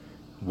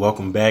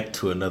Welcome back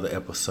to another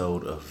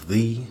episode of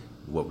the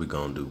What We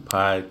Gonna Do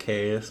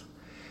podcast.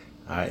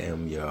 I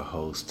am your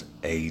host,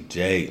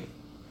 AJ.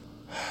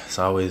 It's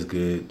always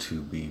good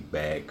to be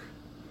back.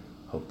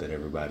 Hope that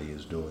everybody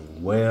is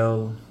doing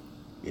well.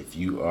 If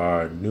you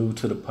are new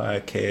to the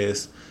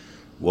podcast,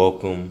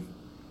 welcome.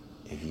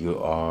 If you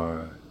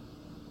are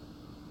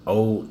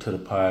old to the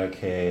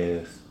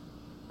podcast,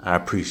 I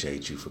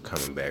appreciate you for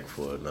coming back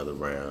for another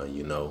round.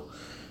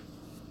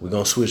 We're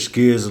going to switch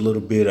gears a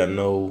little bit. I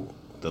know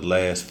the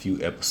last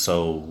few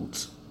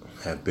episodes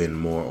have been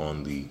more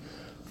on the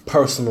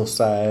personal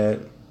side.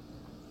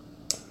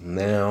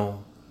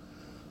 Now,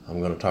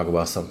 I'm going to talk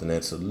about something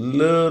that's a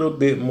little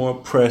bit more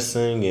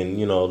pressing and,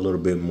 a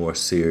little bit more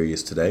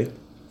serious today.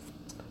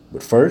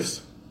 But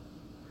first,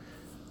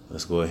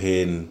 let's go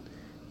ahead and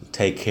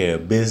take care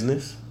of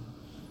business.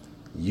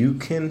 You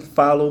can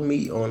follow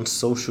me on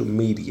social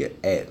media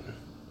at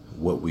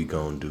What We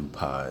Gonna Do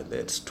Pod.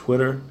 That's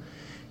Twitter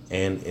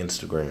and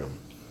Instagram.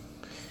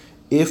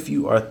 If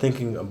you are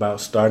thinking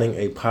about starting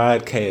a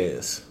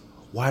podcast,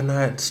 why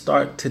not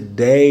start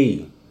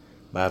today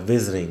by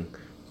visiting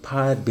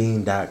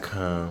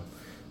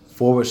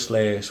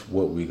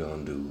podbean.com/what we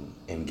gonna do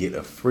and get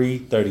a free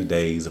 30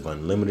 days of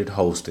unlimited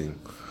hosting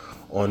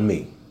on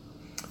me.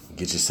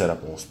 Get you set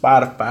up on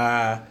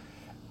Spotify,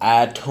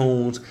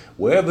 iTunes,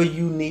 wherever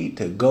you need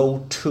to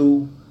go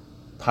to.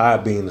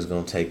 Podbean is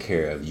going to take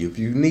care of you. If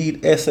you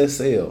need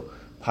SSL,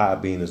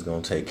 Podbean is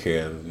going to take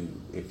care of you.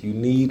 If you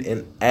need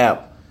an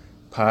app,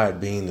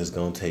 Podbean is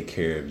going to take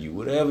care of you.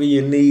 Whatever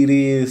your need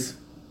is,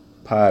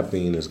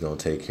 Podbean is going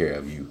to take care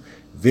of you.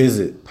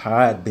 Visit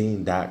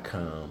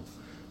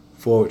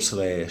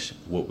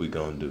podbean.com/what we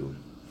gonna do.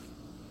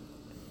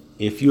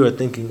 If you are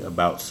thinking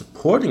about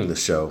supporting the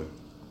show,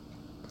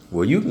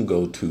 well, you can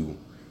go to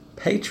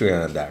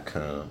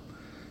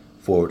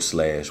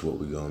patreon.com/what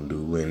we gonna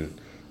do and,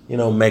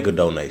 make a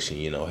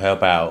donation,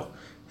 help out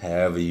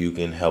however you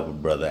can help a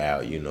brother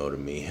out, you know what I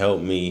mean?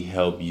 Help me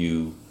help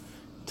you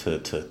to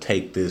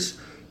take this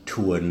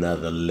to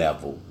another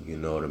level, you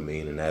know what I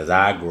mean? And as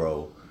I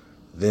grow,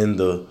 then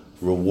the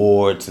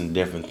rewards and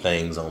different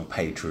things on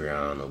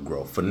Patreon will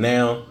grow. For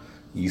now,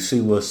 you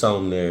see what's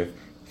on there.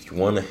 If you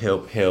want to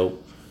help,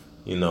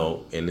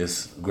 and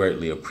it's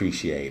greatly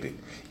appreciated.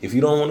 If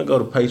you don't want to go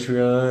to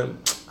Patreon,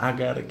 I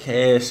got a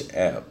Cash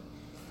App.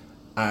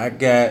 I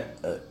got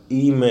an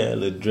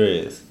email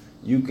address.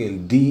 You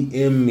can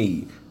DM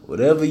me.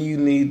 Whatever you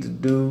need to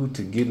do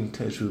to get in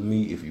touch with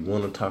me, if you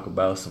want to talk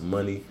about some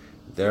money,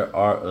 there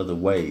are other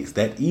ways.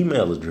 That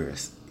email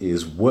address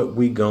is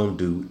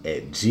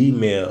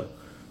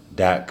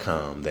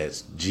whatwegonnado@gmail.com.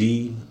 That's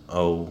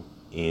GONE.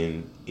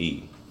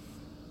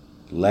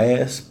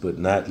 Last but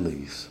not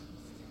least,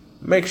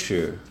 make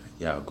sure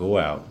y'all go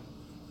out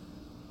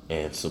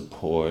and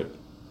support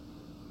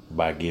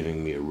by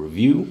giving me a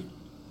review,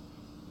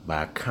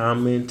 by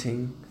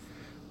commenting,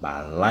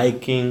 by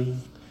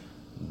liking,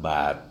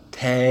 by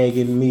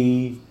tagging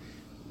me.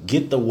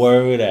 Get the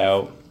word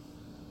out.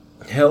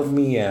 Help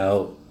me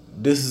out.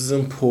 This is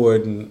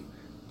important.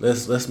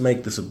 Let's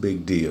make this a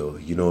big deal.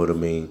 You know what I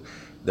mean?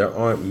 There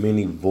aren't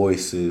many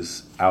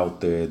voices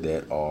out there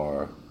that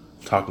are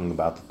talking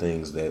about the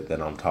things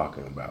that I'm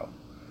talking about.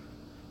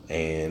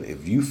 And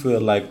if you feel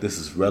like this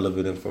is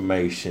relevant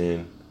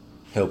information,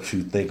 helps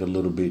you think a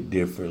little bit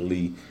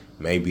differently,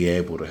 may be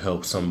able to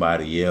help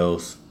somebody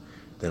else,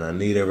 then I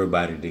need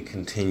everybody to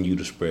continue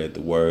to spread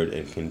the word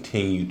and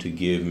continue to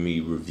give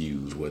me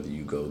reviews, whether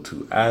you go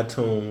to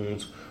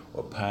iTunes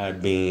or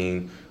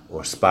Podbean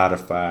or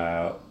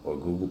Spotify or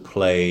Google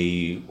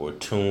Play or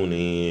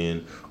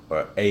TuneIn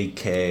or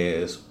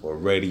Acast or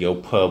Radio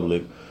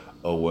Public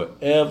or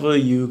wherever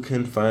you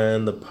can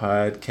find the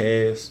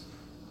podcast.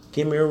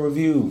 Give me a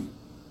review,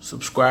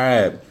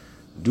 subscribe,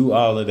 do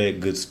all of that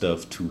good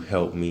stuff to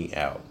help me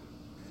out.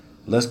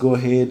 Let's go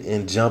ahead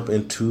and jump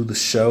into the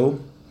show.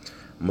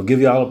 I'm going to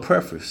give y'all a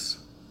preface.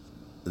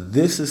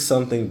 This is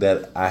something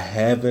that I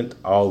haven't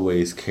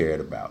always cared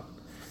about.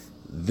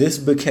 This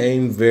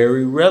became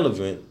very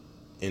relevant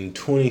in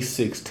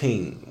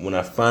 2016 when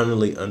I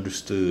finally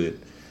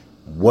understood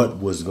what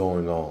was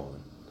going on.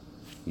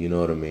 You know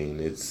what I mean?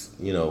 It's,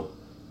 you know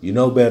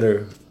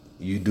better,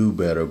 you do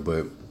better,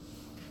 but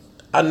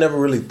I never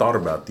really thought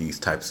about these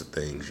types of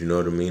things. You know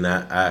what I mean?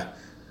 I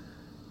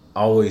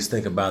always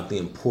think about the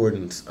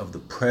importance of the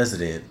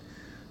president,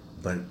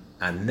 but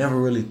I never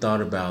really thought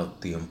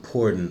about the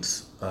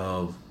importance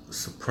of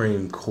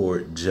Supreme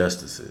Court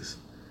justices.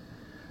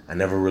 I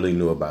never really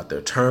knew about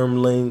their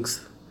term lengths.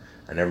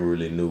 I never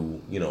really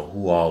knew,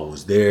 who all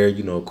was there.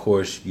 Of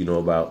course,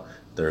 about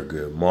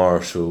Thurgood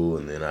Marshall,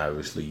 and then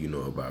obviously,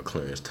 about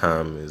Clarence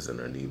Thomas and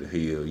Anita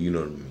Hill. You know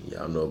what I mean?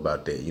 Y'all know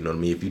about that. You know what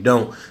I mean? If you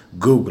don't,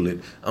 Google it.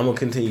 I'm going to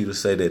continue to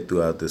say that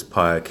throughout this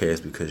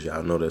podcast because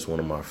y'all know that's one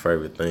of my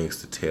favorite things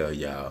to tell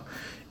y'all.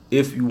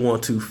 If you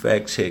want to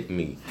fact check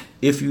me,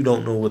 if you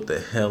don't know what the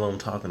hell I'm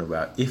talking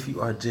about, if you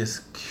are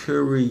just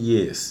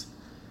curious,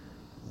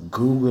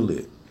 Google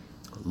it.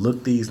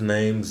 Look these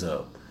names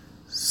up.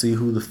 See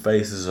who the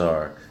faces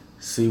are.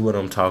 See what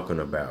I'm talking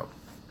about.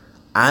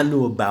 I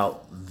knew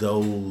about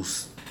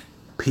those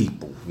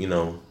people,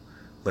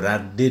 but I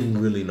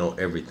didn't really know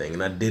everything,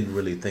 and I didn't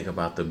really think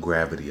about the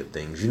gravity of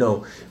things.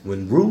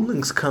 When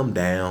rulings come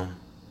down,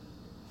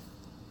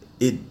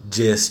 it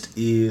just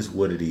is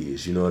what it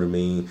is. You know what I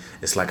mean?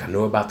 It's like I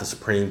know about the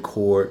Supreme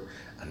Court,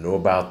 I know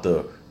about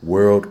the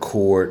World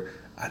Court,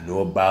 I know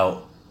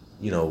about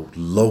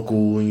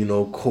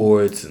local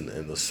courts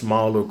and the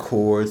smaller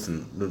courts,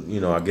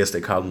 and I guess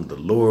they call them the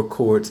lower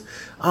courts.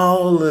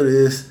 All of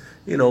this,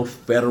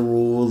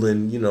 federal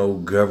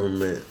and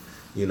government,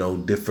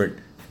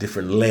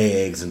 different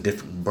legs and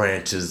different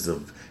branches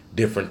of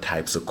different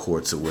types of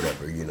courts or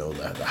whatever,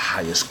 the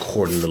highest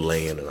court in the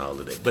land and all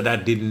of that. But I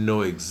didn't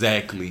know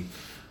exactly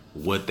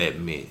what that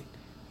meant.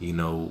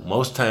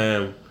 Most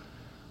time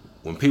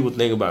when people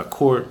think about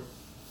court,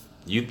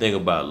 you think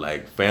about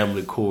like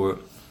family court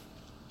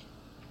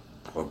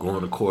or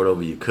going to court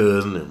over your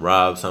cousin and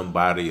rob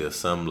somebody or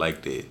something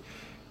like that.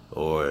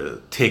 Or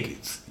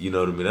tickets, you know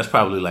what I mean? That's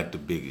probably like the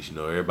biggest,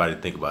 everybody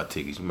think about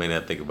tickets. You may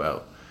not think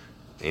about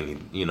any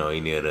of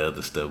the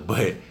other stuff,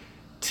 but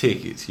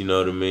tickets, you know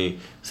what I mean?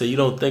 So you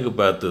don't think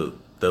about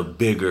the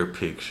bigger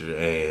picture,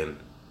 and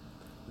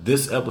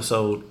this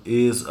episode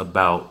is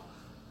about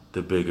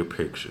the bigger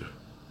picture.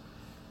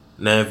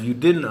 Now, if you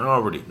didn't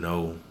already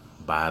know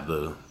by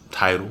the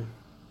title,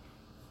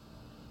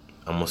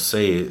 I'm gonna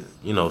say it,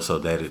 so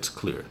that it's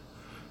clear.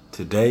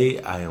 Today,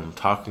 I am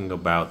talking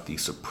about the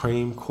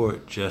Supreme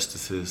Court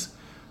Justices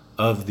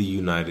of the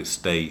United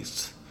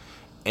States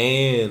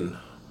and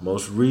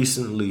most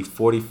recently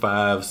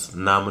 45's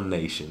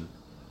nomination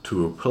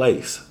to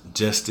replace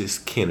Justice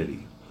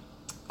Kennedy.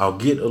 I'll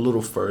get a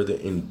little further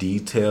in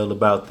detail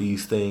about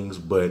these things,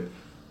 but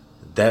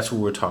that's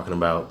what we're talking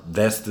about.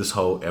 That's this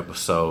whole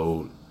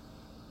episode.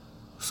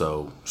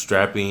 So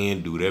strap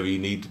in, do whatever you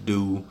need to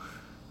do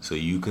so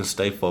you can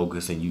stay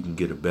focused and you can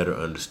get a better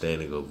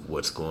understanding of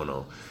what's going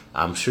on.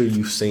 I'm sure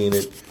you've seen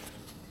it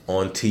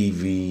on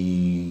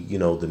TV,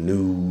 the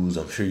news.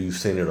 I'm sure you've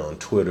seen it on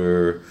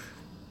Twitter,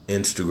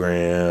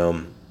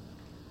 Instagram,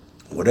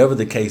 whatever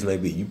the case may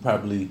be. You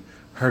probably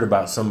heard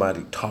about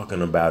somebody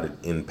talking about it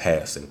in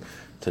passing.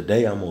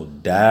 Today, I'm going to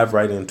dive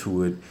right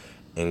into it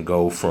and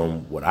go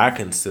from what I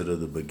consider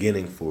the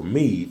beginning for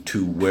me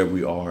to where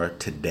we are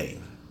today.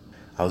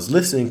 I was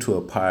listening to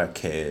a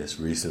podcast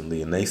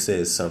recently, and they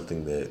said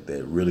something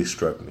that really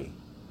struck me.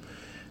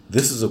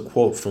 This is a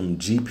quote from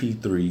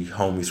GP3,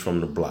 Homies from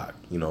the Block.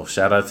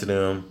 Shout out to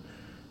them.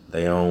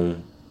 They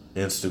own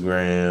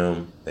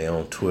Instagram. They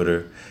own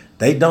Twitter.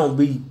 They don't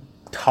be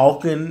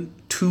talking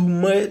too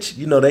much.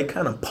 They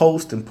kind of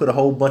post and put a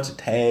whole bunch of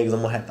tags. I'm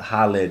going to have to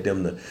holler at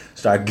them to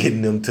start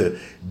getting them to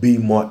be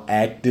more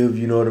active,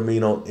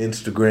 on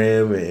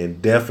Instagram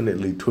and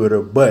definitely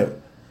Twitter.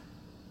 But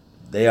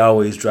they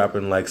always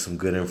dropping like some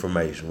good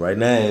information. Right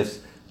now, it's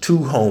two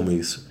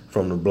homies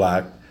from the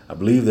block. I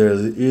believe there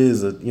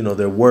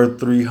were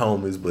three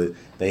homies, but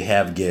they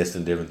have guests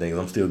and different things.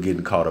 I'm still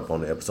getting caught up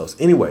on the episodes.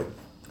 Anyway,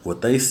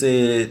 what they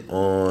said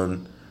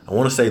on, I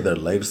want to say their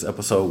latest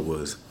episode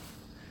was,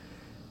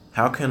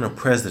 how can a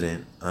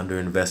president under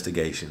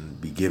investigation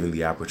be given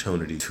the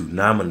opportunity to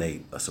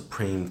nominate a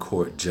Supreme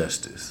Court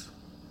justice?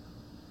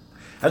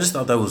 I just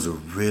thought that was a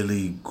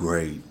really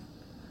great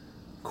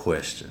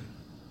question,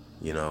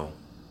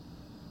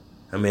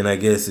 I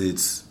guess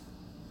it's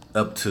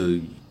up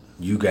to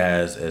you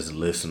guys as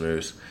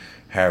listeners,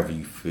 however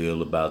you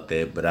feel about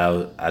that. But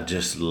I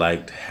just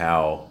liked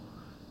how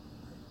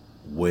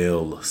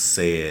well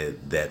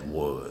said that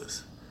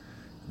was.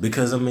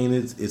 Because,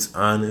 it's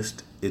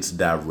honest, it's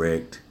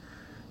direct,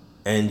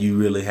 and you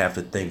really have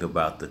to think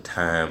about the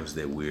times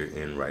that we're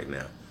in right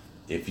now.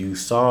 If you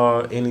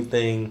saw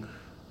anything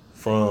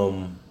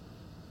from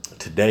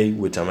today,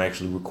 which I'm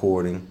actually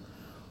recording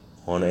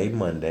on a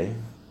Monday,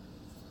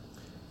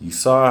 you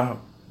saw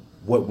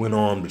what went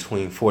on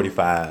between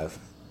 45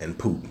 and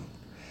Putin.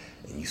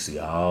 And you see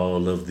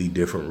all of the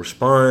different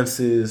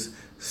responses,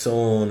 so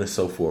on and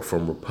so forth,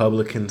 from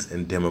Republicans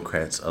and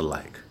Democrats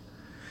alike.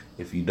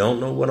 If you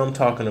don't know what I'm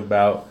talking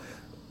about,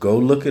 go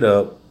look it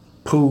up.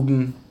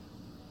 Putin,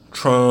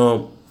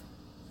 Trump,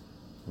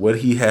 what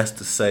he has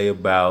to say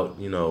about,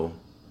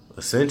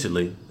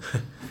 essentially,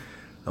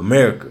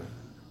 America.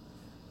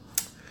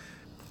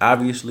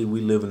 Obviously,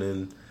 we living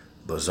in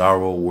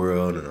bizarro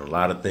world, and a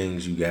lot of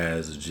things you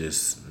guys are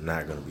just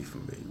not going to be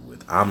familiar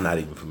with. I'm not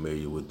even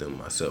familiar with them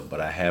myself, but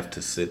I have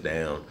to sit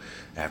down.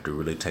 I have to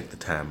really take the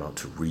time out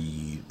to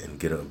read and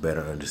get a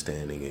better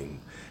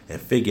understanding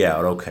and figure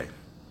out, okay,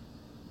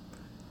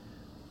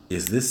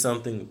 is this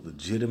something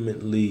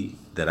legitimately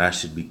that I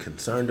should be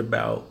concerned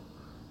about,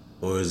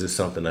 or is this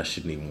something I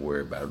shouldn't even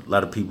worry about? A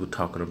lot of people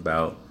talking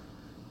about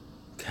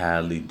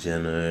Kylie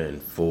Jenner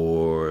and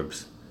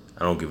Forbes.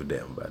 I don't give a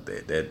damn about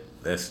that.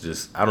 That's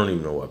just, I don't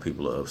even know why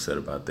people are upset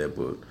about that,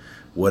 but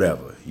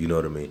whatever, you know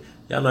what I mean?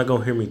 Y'all not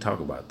gonna hear me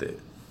talk about that.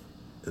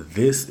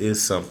 This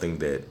is something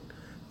that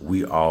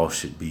we all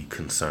should be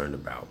concerned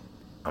about.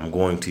 I'm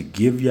going to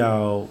give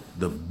y'all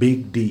the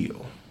big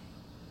deal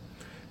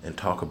and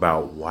talk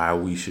about why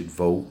we should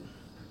vote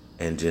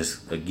and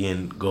just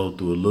again go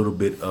through a little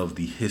bit of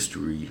the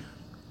history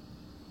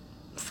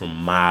from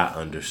my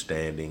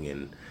understanding,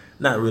 and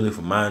not really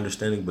from my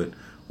understanding, but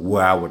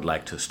where I would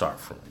like to start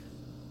from.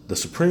 The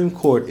Supreme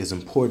Court is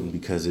important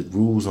because it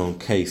rules on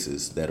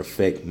cases that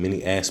affect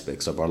many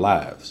aspects of our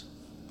lives.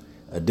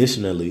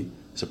 Additionally,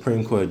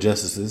 Supreme Court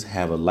justices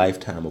have a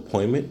lifetime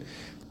appointment,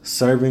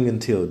 serving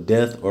until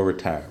death or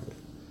retirement.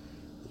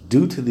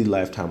 Due to the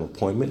lifetime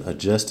appointment, a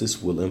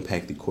justice will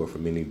impact the court for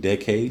many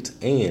decades,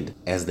 and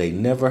as they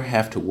never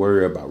have to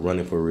worry about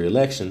running for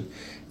re-election,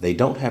 they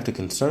don't have to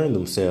concern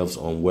themselves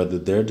on whether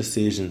their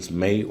decisions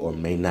may or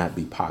may not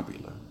be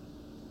popular.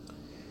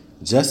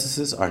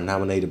 Justices are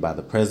nominated by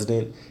the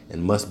president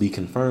and must be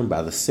confirmed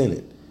by the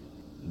Senate.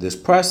 This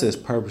process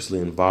purposely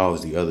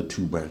involves the other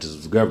two branches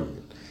of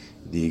government,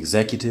 the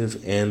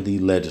executive and the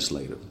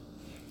legislative.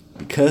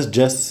 Because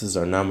justices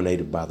are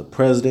nominated by the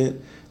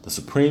president, the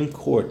Supreme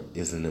Court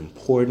is an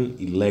important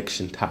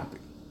election topic.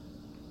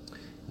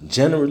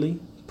 Generally,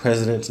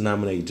 presidents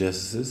nominate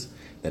justices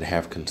that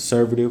have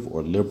conservative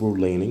or liberal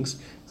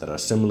leanings that are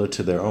similar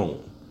to their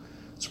own.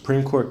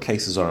 Supreme Court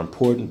cases are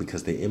important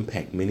because they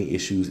impact many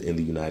issues in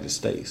the United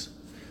States.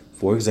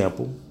 For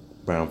example,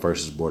 Brown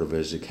versus Board of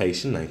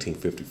Education,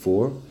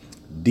 1954,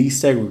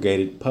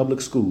 desegregated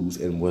public schools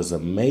and was a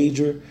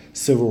major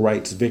civil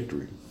rights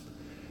victory.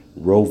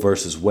 Roe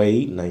versus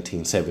Wade,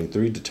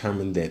 1973,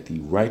 determined that the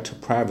right to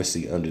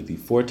privacy under the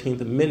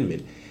 14th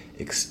Amendment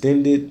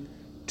extended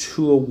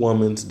to a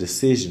woman's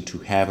decision to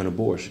have an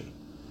abortion.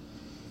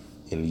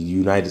 In the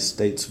United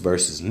States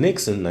versus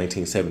Nixon,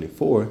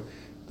 1974,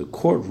 the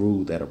court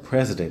ruled that a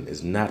president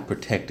is not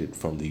protected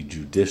from the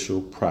judicial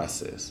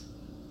process.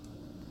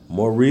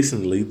 More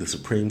recently, the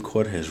Supreme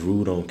Court has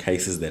ruled on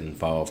cases that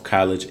involve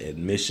college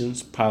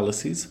admissions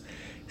policies,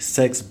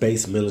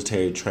 sex-based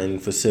military training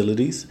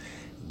facilities,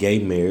 gay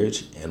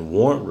marriage, and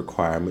warrant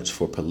requirements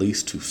for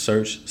police to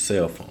search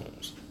cell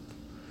phones.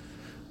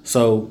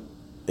 So,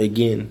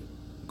 again,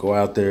 go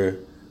out there,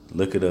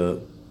 look it up,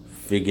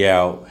 figure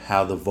out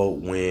how the vote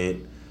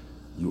went.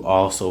 You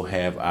also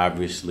have,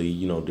 obviously,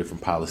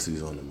 different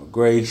policies on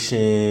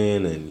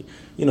immigration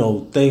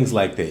and, things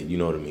like that. You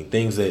know what I mean?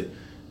 Things that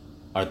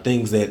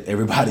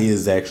everybody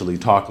is actually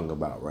talking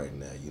about right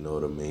now. You know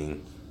what I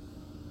mean?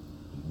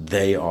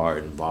 They are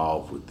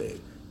involved with that.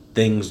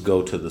 Things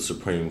go to the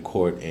Supreme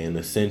Court, and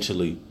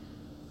essentially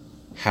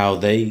how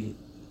they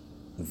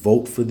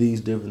vote for these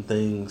different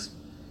things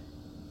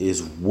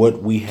is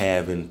what we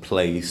have in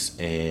place,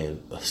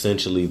 and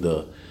essentially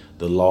the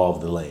law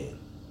of the land.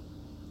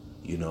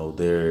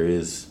 There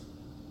is,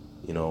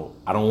 I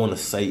don't want to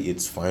say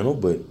it's final,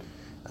 but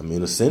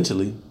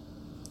essentially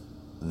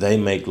they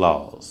make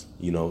laws,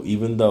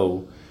 even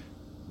though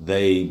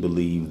they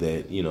believe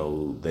that,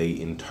 they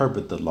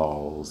interpret the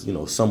laws,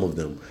 some of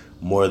them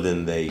more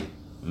than they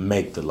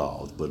make the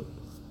laws, but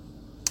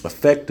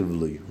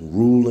effectively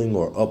ruling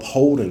or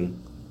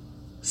upholding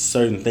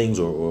certain things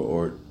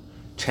or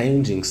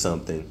changing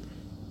something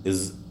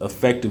is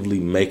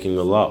effectively making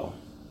a law.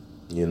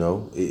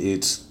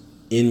 It's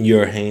in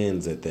your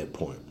hands at that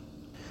point.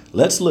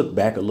 Let's look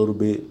back a little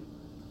bit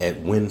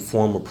at when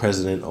former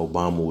President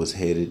Obama was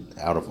headed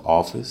out of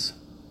office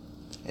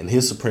and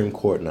his Supreme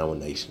Court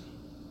nomination.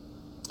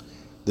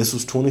 This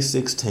was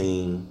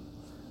 2016,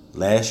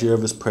 last year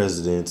of his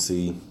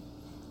presidency.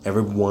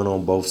 Everyone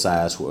on both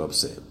sides were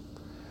upset.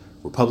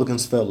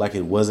 Republicans felt like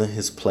it wasn't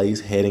his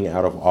place heading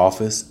out of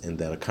office and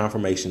that a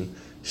confirmation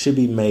should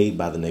be made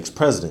by the next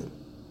president.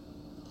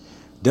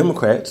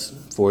 Democrats,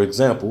 for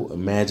example,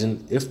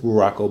 imagined if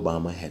Barack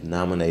Obama had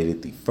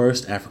nominated the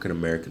first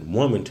African-American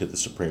woman to the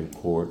Supreme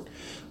Court,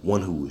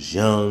 one who was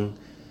young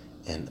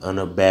and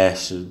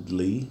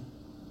unabashedly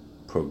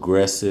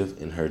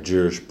progressive in her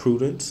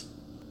jurisprudence.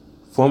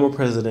 Former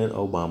President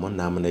Obama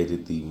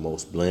nominated the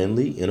most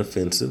blandly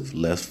inoffensive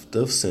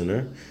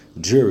left-of-center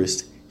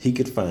jurist he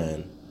could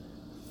find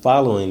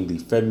following the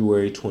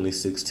February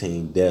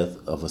 2016 death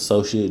of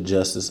Associate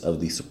Justice of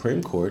the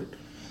Supreme Court,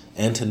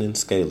 Antonin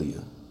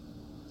Scalia.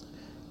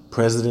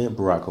 President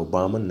Barack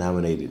Obama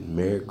nominated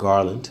Merrick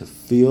Garland to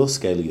fill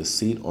Scalia's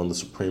seat on the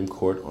Supreme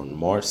Court on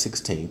March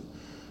 16,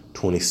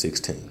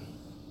 2016.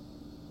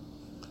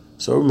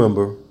 So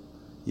remember,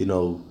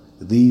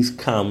 these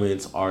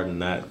comments are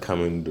not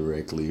coming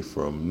directly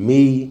from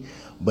me,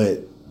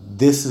 but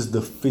this is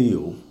the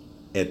feel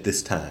at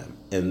this time.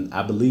 And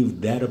I believe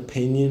that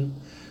opinion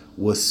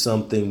was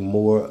something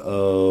more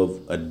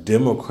of a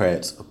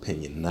Democrat's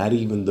opinion, not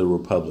even the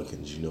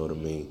Republicans, you know what I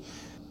mean?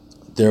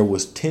 There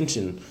was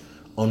tension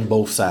on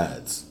both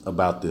sides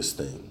about this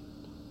thing.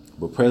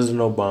 But President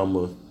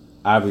Obama,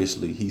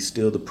 obviously, he's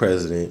still the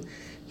president.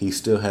 He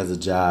still has a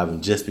job.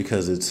 And just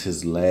because it's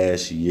his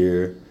last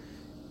year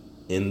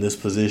in this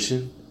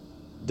position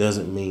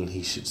doesn't mean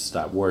he should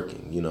stop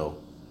working.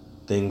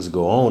 Things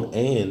go on,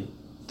 and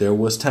there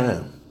was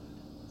time.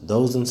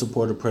 Those in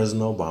support of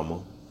President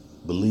Obama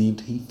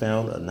believed he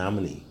found a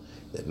nominee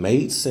that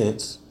made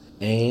sense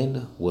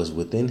and was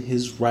within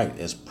his right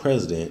as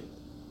president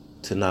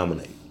to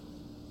nominate.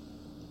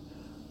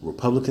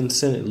 Republican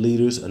Senate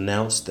leaders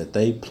announced that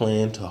they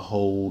plan to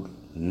hold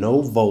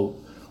no vote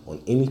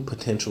on any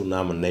potential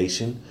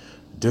nomination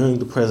during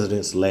the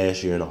president's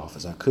last year in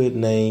office. I could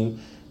name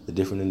the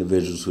different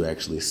individuals who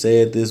actually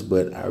said this,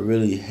 but I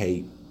really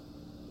hate,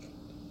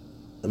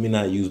 let me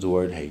not use the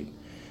word hate.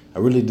 I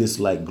really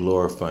dislike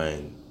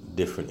glorifying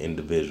different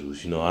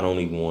individuals. I don't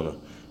even want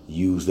to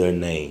use their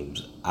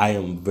names. I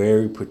am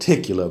very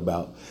particular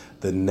about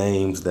the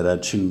names that I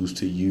choose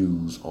to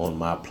use on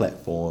my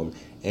platform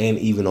and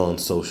even on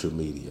social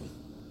media.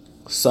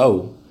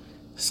 So,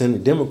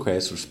 Senate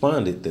Democrats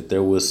responded that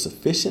there was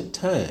sufficient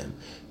time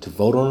to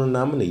vote on a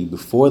nominee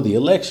before the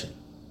election.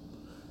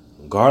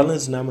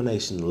 Garland's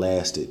nomination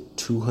lasted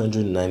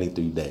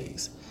 293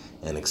 days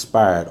and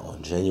expired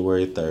on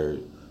January 3rd,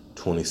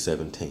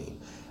 2017.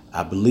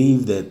 I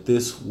believe that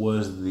this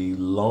was the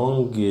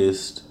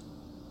longest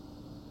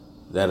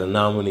that a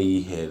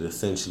nominee had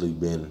essentially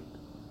been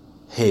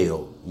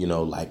held,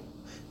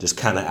 just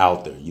kind of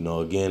out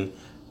there. Again,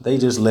 they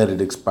just let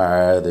it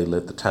expire. They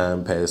let the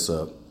time pass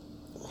up,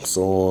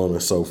 so on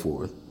and so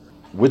forth,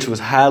 which was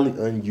highly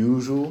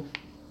unusual.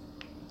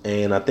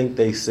 And I think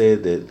they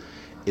said that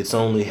it's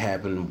only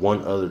happened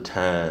one other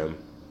time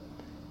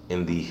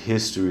in the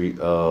history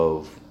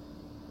of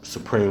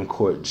Supreme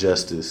Court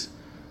justice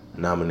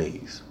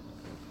nominees.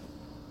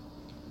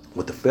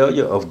 With the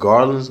failure of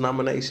Garland's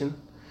nomination,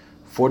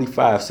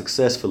 45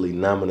 successfully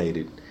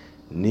nominated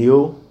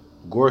Neil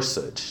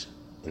Gorsuch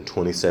in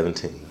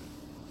 2017.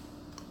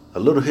 A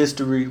little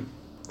history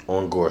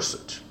on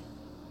Gorsuch.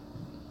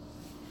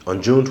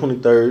 On June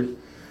 23rd,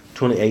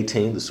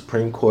 2018, the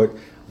Supreme Court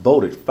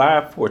voted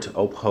 5-4 to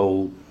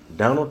uphold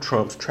Donald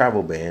Trump's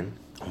travel ban,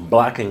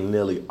 blocking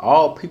nearly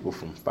all people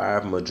from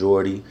 5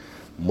 majority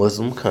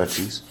Muslim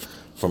countries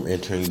from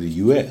entering the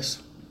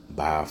U.S.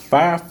 By a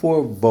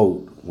 5-4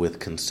 vote with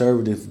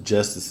conservative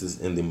justices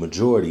in the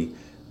majority,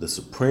 the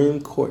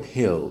Supreme Court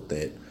held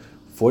that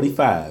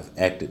 45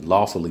 acted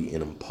lawfully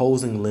in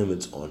imposing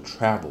limits on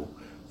travel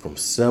from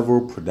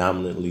several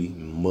predominantly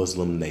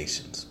Muslim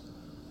nations.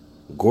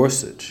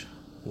 Gorsuch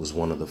was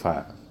one of the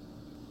 5.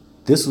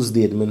 This was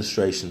the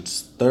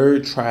administration's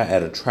third try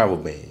at a travel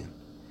ban,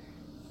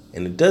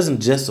 and it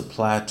doesn't just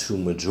apply to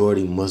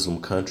majority Muslim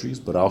countries,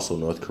 but also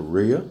North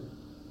Korea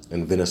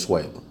and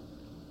Venezuela.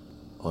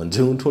 On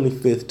June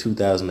 25,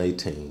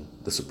 2018,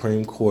 the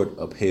Supreme Court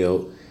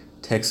upheld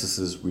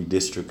Texas's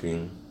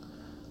redistricting.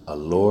 A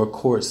lower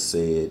court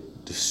said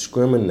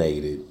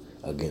discriminated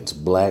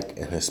against Black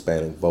and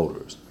Hispanic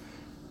voters.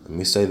 Let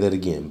me say that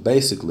again.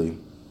 Basically,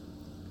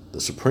 the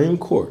Supreme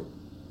Court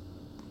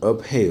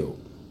upheld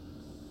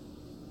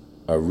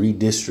a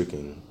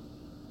redistricting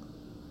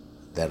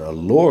that a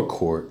lower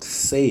court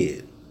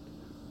said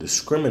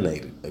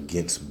discriminated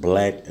against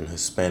Black and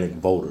Hispanic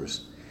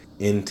voters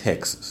in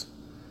Texas.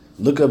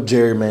 Look up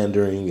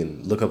gerrymandering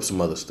and look up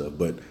some other stuff,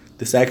 but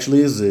this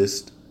actually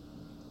exists.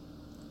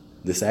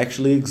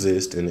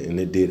 And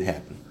it did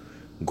happen.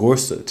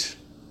 Gorsuch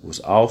was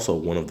also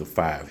one of the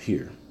 5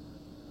 here.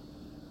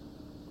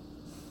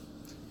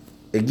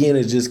 Again,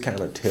 it just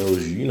kind of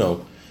tells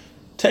you,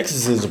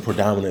 Texas is a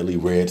predominantly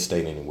red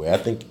state anyway. I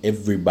think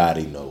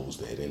everybody knows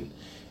that. And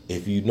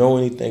if you know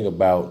anything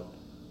about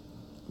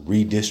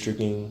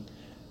redistricting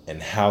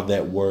and how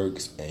that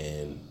works,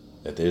 and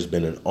that there's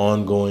been an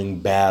ongoing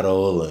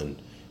battle and,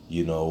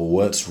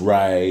 what's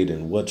right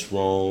and what's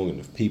wrong, and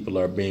if people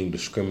are being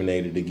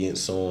discriminated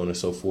against, so on and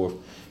so forth,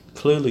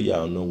 clearly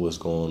y'all know what's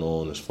going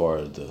on as far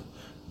as the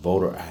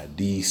voter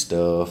ID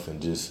stuff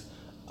and just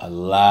a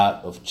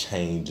lot of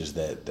changes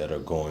that are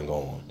going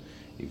on.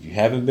 If you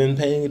haven't been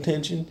paying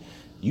attention,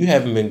 you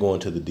haven't been going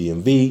to the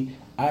DMV.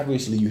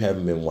 Obviously, you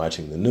haven't been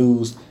watching the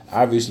news.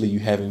 Obviously, you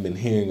haven't been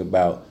hearing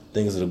about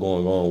things that are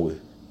going on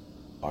with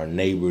our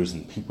neighbors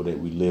and people that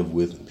we live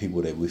with and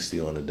people that we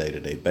see on a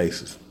day-to-day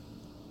basis.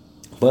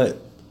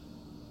 But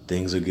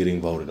things are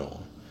getting voted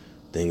on.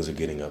 Things are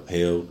getting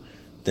upheld.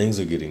 Things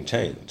are getting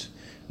changed.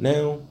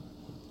 Now,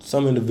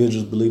 some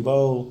individuals believe,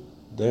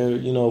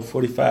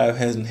 45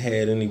 hasn't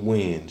had any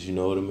wins. You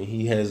know what I mean?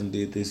 He hasn't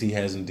did this. He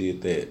hasn't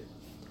did that.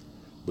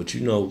 But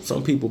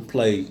some people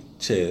play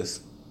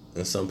chess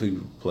and some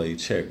people play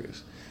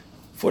checkers.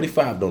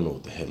 45 don't know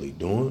what the hell he's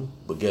doing.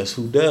 But guess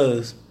who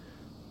does?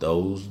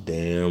 Those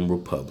damn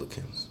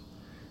Republicans.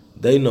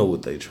 They know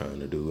what they're trying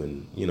to do.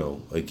 And,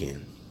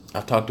 again,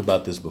 I've talked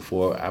about this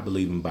before. I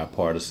believe in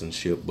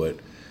bipartisanship, but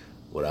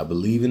what I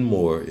believe in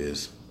more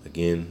is,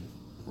 again,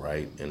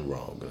 right and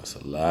wrong. There's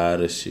a lot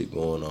of shit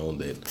going on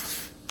that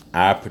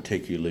I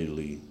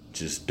particularly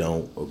just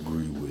don't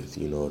agree with.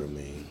 You know what I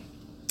mean?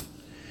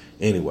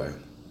 Anyway,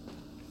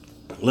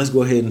 let's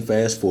go ahead and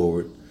fast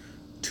forward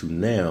to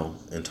now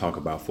and talk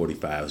about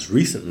 45's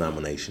recent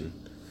nomination,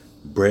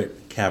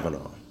 Brett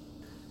Kavanaugh.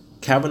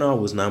 Kavanaugh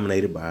was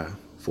nominated by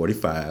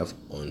 45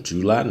 on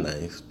July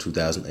 9th,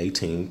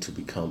 2018 to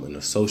become an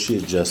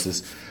Associate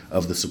Justice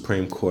of the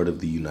Supreme Court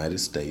of the United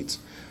States,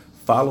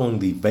 following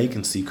the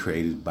vacancy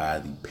created by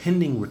the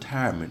pending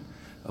retirement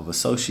of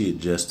Associate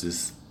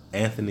Justice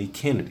Anthony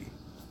Kennedy.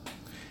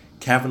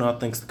 Kavanaugh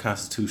thinks the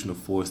Constitution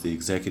affords the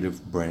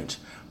executive branch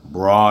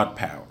Broad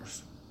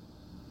powers.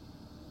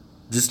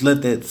 Just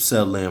let that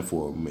settle in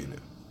for a minute.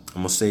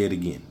 I'm going to say it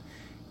again.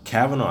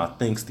 Kavanaugh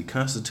thinks the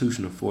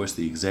Constitution affords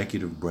the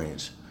executive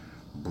branch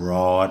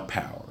broad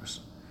powers.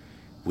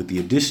 With the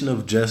addition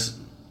of Judge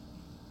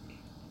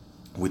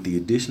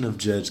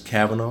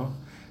Kavanaugh,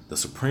 the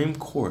Supreme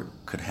Court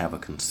could have a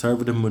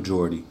conservative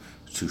majority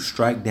to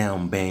strike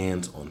down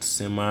bans on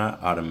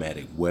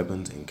semi-automatic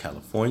weapons in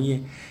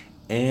California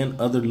and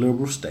other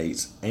liberal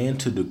states, and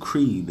to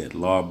decree that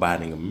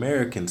law-abiding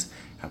Americans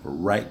have a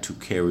right to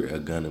carry a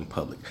gun in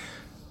public.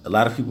 A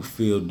lot of people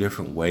feel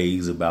different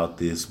ways about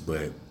this,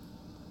 but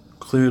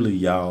clearly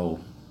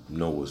y'all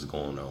know what's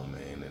going on,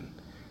 man. And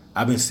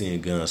I've been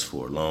seeing guns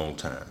for a long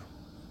time,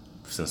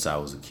 since I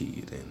was a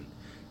kid, and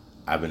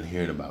I've been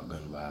hearing about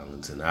gun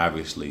violence, and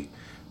obviously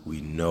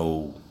we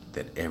know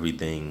that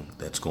everything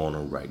that's going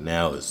on right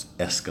now is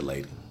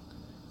escalating,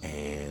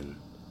 and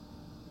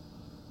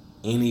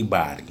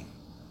anybody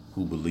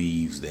who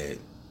believes that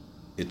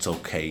it's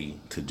okay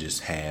to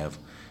just have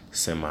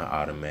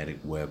semi-automatic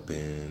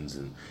weapons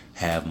and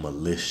have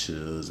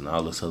militias and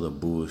all this other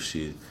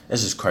bullshit,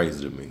 that's just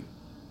crazy to me.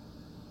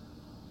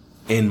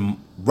 And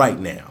right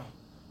now,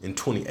 in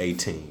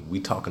 2018,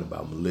 we talking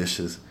about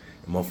militias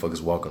and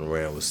motherfuckers walking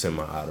around with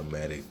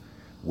semi-automatic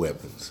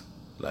weapons.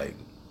 Like,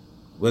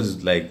 what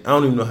is, like, I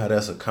don't even know how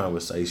that's a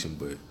conversation,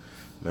 but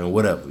man,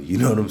 whatever. You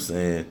know what I'm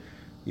saying?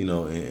 You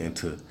know, and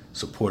to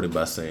support it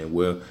by saying,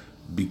 well,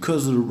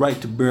 because of the right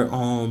to bear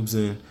arms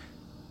and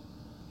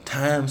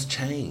times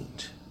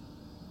change,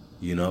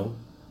 you know?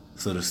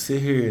 So to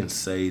sit here and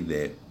say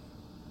that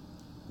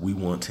we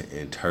want to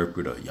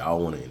interpret, or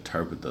y'all want to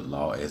interpret the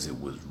law as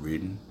it was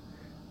written,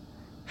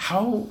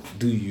 how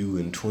do you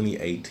in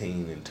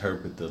 2018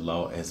 interpret the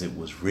law as it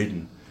was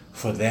written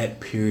for that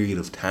period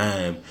of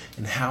time,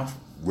 and how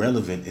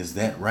relevant is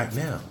that right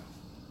now?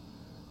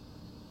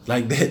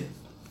 Like that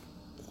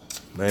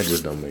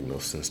just don't make no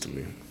sense to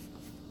me.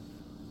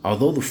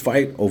 Although the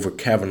fight over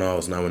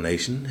Kavanaugh's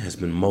nomination has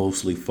been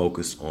mostly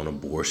focused on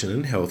abortion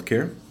and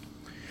healthcare,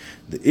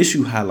 the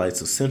issue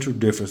highlights a central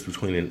difference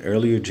between an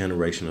earlier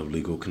generation of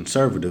legal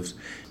conservatives,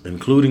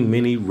 including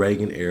many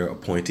Reagan-era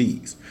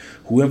appointees,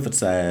 who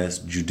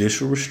emphasized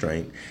judicial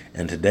restraint,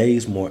 and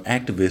today's more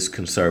activist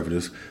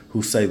conservatives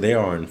who say they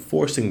are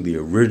enforcing the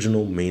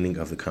original meaning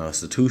of the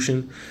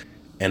Constitution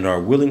and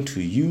are willing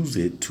to use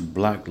it to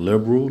block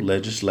liberal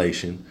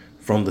legislation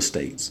from the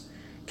states.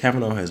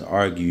 Kavanaugh has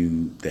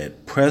argued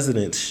that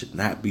presidents should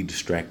not be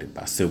distracted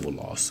by civil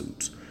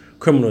lawsuits,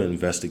 criminal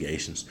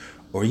investigations,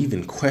 or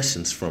even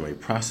questions from a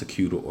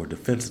prosecutor or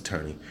defense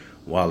attorney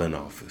while in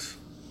office.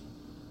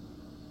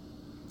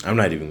 I'm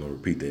not even going to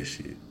repeat that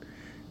shit.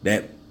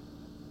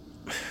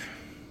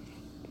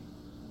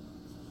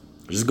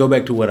 Just go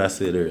back to what I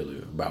said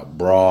earlier about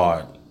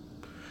broad.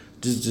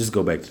 Just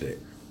go back to that.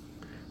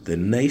 The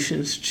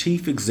nation's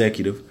chief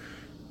executive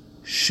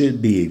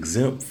should be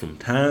exempt from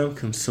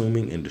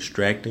time-consuming and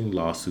distracting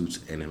lawsuits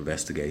and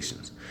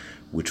investigations,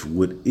 which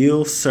would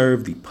ill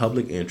serve the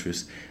public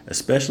interest,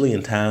 especially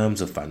in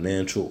times of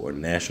financial or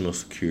national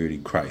security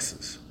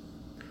crisis.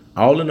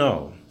 All in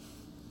all,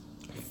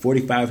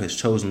 45 has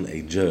chosen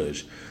a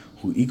judge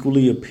who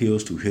equally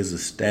appeals to his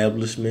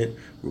establishment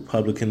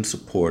Republican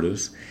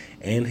supporters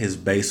and his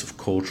base of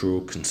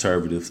cultural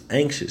conservatives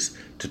anxious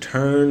to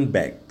turn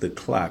back the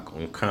clock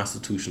on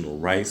constitutional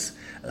rights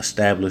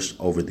established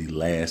over the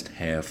last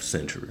half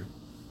century.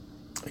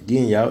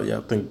 Again,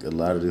 y'all think a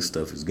lot of this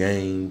stuff is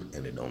game,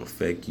 and it don't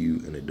affect you,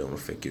 and it don't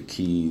affect your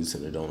kids,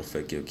 and it don't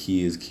affect your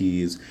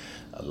kids.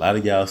 A lot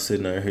of y'all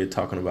sitting out here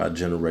talking about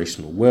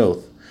generational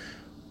wealth.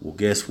 Well,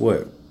 guess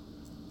what?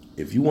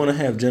 If you want to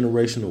have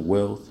generational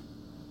wealth,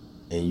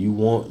 and you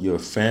want your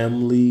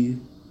family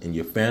and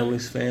your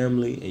family's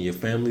family and your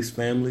family's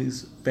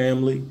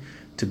family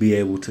to be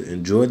able to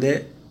enjoy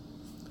that,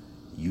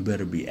 you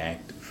better be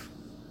active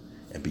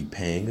and be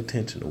paying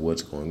attention to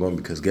what's going on,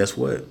 because guess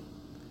what?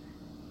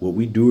 What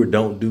we do or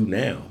don't do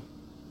now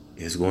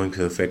is going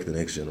to affect the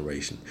next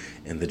generation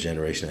and the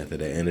generation after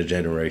that and the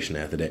generation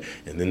after that.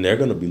 And then they're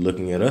going to be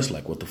looking at us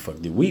like, what the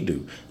fuck did we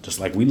do? Just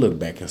like we look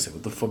back and say,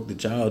 what the fuck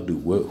did y'all do?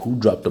 Who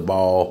dropped the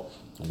ball?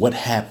 What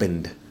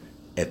happened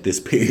at this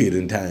period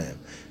in time?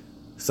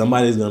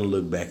 Somebody's going to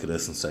look back at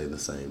us and say the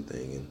same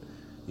thing. And,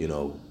 you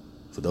know,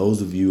 for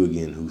those of you,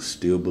 again, who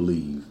still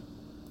believe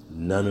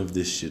none of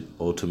this shit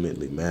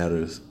ultimately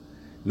matters,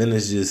 man,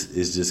 it's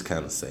just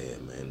kind of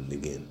sad, man. And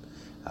again,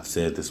 I've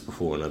said this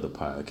before in other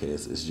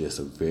podcasts. It's just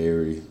a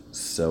very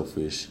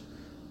selfish,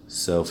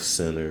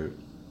 self-centered,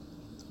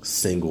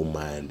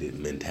 single-minded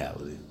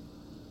mentality.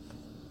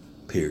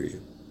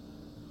 Period.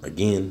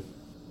 Again,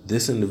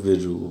 these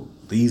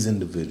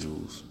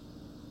individuals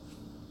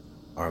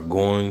are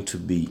going to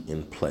be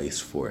in place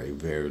for a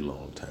very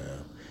long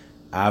time.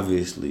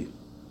 Obviously,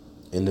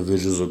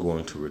 individuals are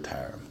going to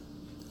retire.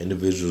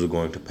 Individuals are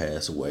going to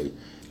pass away.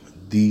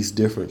 These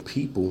different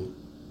people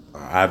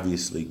are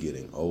obviously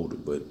getting older,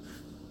 but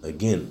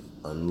again,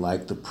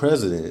 unlike the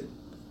president,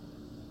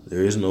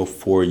 there is no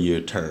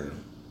 4-year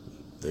term.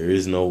 There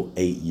is no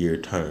 8-year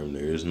term.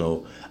 There is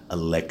no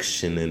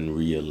election and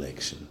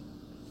re-election.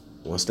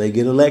 Once they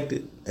get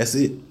elected, that's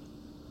it.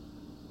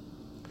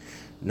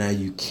 Now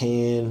you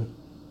can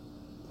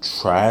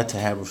try to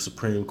have a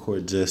Supreme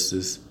Court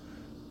justice,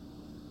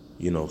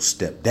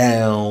 step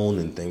down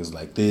and things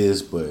like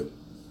this, but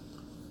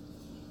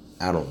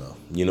I don't know.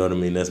 You know what I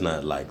mean? That's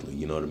not likely.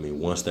 You know what I mean?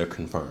 Once they're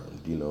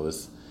confirmed,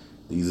 it's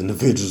these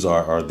individuals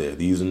are there.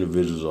 These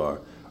individuals are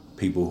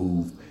people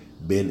who've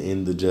been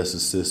in the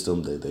justice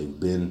system, that they've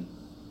been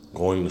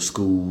going to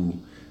school,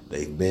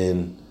 they've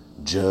been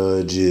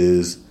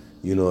judges,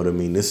 you know what I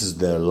mean? This is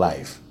their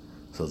life.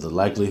 So the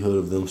likelihood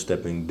of them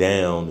stepping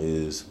down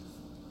is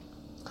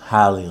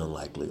highly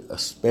unlikely,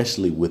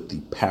 especially with the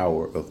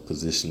power of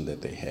position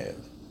that they have.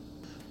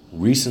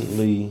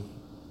 Recently,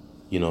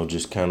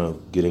 just kind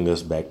of getting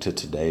us back to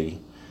today,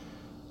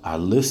 I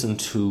listened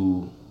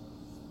to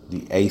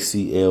the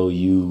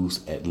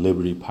ACLU's at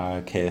Liberty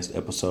podcast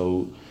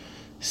episode,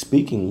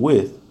 speaking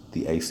with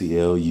the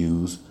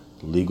ACLU's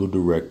legal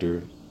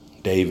director,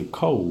 David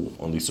Cole,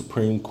 on the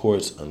Supreme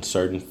Court's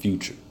uncertain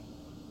future.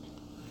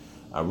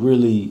 I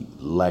really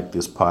like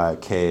this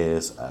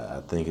podcast. I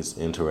think it's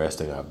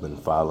interesting. I've been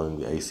following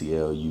the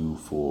ACLU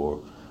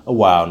for a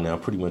while now,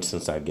 pretty much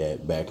since I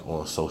got back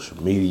on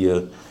social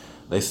media.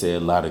 They say a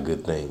lot of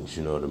good things,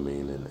 you know what I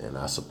mean? And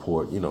I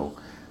support,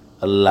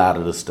 a lot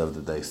of the stuff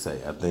that they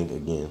say. I think,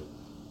 again,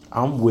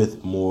 I'm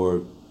with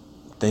more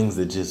things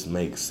that just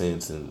make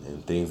sense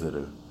and things that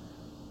are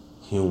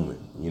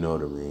human, you know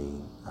what I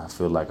mean? I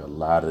feel like a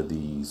lot of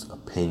these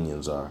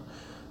opinions are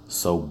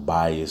so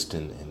biased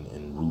and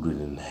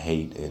rooted in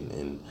hate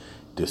and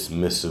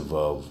dismissive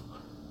of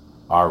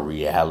our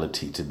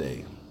reality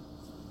today.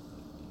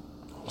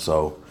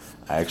 So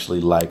I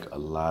actually like a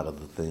lot of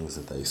the things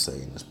that they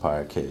say in this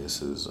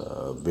podcast. Is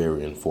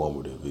very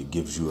informative. It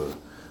gives you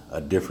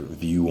a different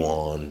view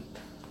on,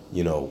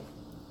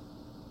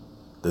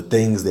 the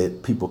things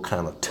that people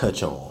kind of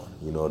touch on,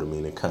 you know what I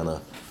mean? It kind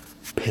of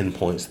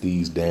pinpoints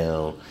these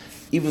down.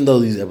 Even though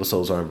these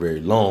episodes aren't very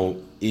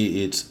long,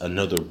 it's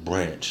another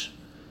branch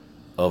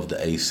of the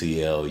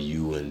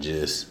ACLU and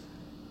just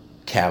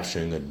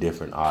capturing a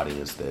different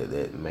audience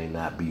that may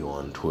not be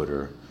on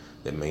Twitter,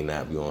 that may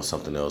not be on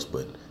something else,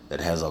 but that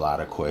has a lot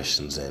of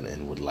questions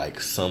and would like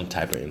some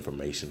type of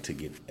information to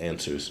get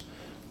answers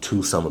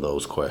to some of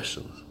those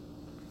questions.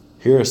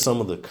 Here are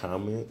some of the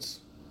comments,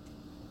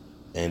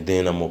 and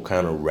then I'm going to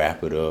kind of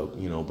wrap it up,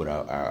 but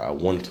I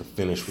wanted to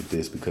finish with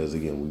this because,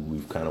 again,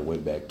 we've kind of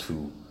went back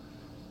to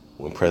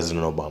when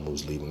President Obama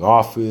was leaving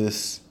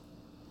office,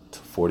 to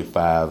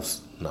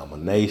 45's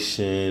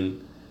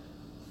nomination,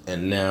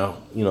 and now,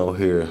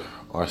 here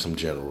are some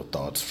general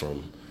thoughts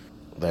from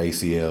the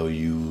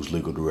ACLU's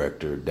legal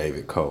director,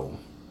 David Cole.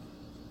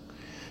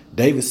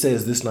 David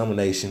says this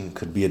nomination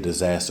could be a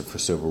disaster for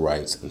civil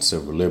rights and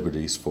civil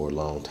liberties for a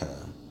long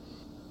time.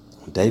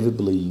 David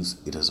believes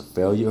it is a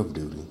failure of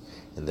duty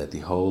and that the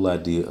whole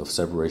idea of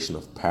separation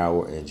of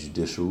power and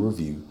judicial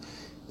review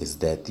is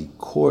that the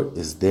court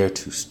is there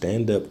to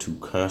stand up to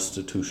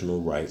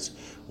constitutional rights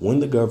when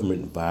the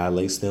government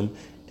violates them,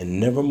 and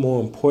never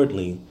more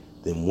importantly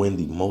than when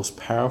the most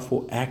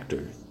powerful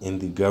actor in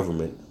the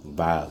government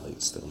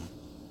violates them.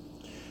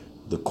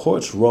 The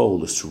court's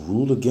role is to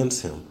rule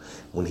against him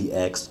when he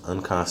acts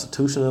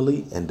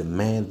unconstitutionally and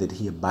demand that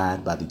he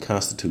abide by the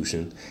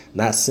Constitution,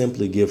 not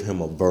simply give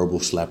him a verbal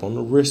slap on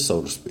the wrist,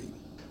 so to speak.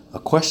 A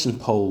question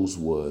posed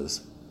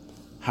was,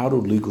 how do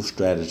legal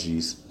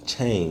strategies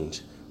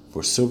change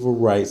for civil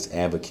rights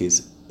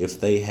advocates if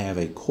they have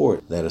a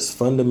court that is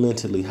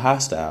fundamentally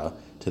hostile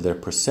to their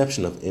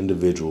perception of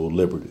individual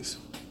liberties?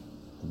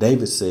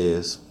 David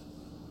says,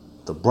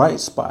 the bright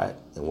spot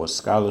and what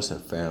scholars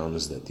have found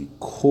is that the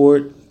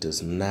court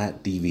does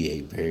not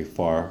deviate very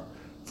far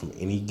from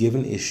any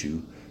given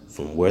issue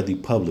from where the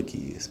public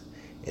is,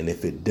 and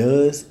if it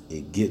does,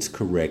 it gets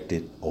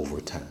corrected over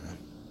time.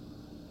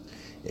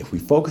 If we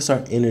focus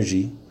our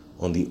energy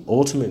on the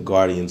ultimate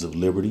guardians of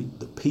liberty,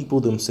 the people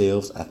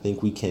themselves, I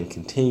think we can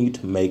continue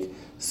to make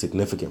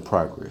significant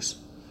progress.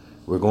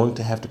 We're going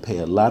to have to pay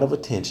a lot of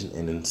attention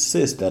and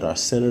insist that our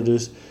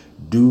senators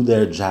do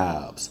their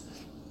jobs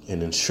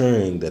in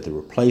ensuring that the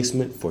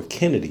replacement for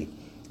Kennedy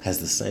has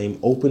the same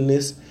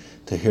openness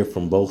to hear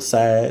from both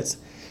sides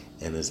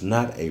and is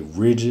not a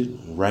rigid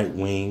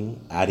right-wing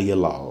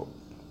ideologue.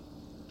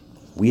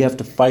 We have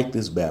to fight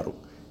this battle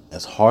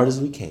as hard as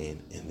we can,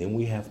 and then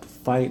we have to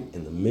fight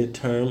in the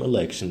midterm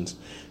elections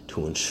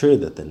to ensure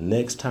that the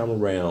next time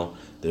around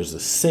there's a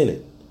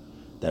Senate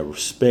that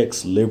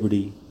respects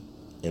liberty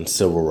and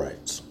civil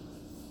rights.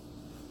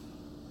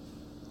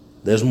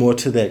 There's more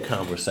to that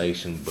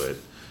conversation, but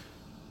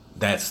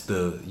that's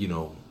the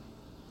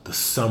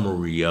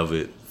summary of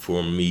it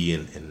for me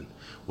and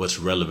what's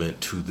relevant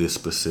to this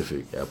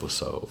specific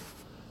episode.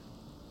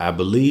 I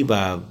believe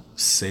I've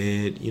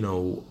said,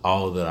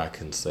 all that I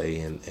can say,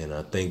 and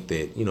I think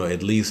that,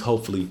 at least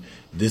hopefully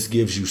this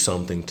gives you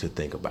something to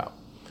think about.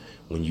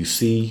 When you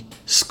see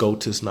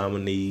SCOTUS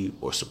nominee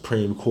or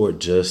Supreme Court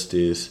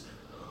Justice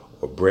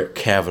or Brett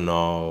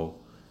Kavanaugh,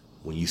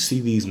 when you see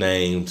these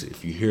names,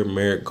 if you hear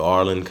Merrick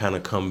Garland kind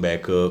of come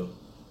back up,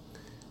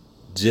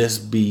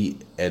 just be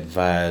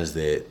advised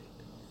that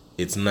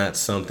it's not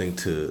something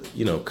to,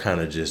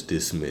 kind of just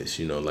dismiss,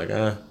 like,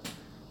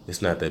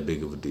 it's not that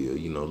big of a deal.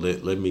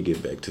 Let me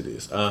get back to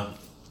this.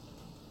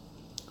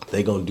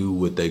 They gonna do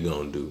what they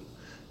gonna do.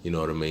 You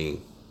know what I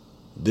mean?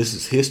 This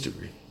is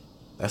history.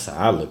 That's how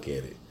I look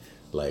at it.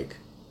 Like,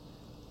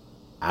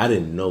 I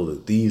didn't know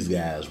that these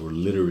guys were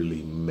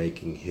literally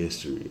making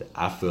history.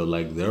 I feel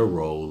like their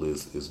role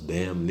is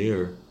damn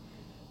near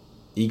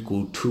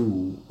equal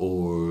to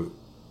or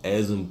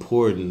as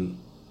important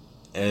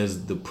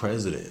as the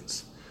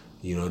president's.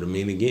 You know what I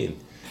mean? Again,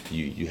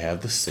 you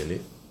have the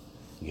Senate,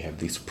 you have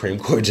the Supreme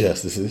Court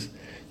justices,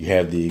 you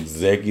have the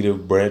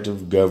executive branch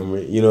of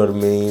government. You know what I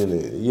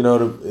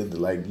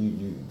mean? Like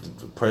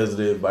the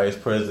president, vice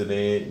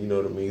president. You know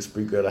what I mean?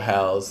 Speaker of the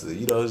House.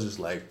 It's just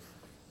like,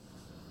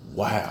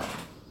 wow.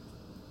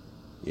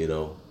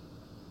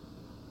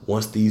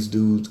 Once these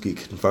dudes get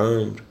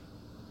confirmed,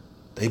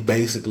 they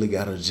basically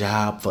got a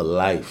job for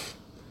life.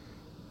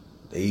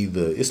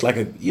 It's like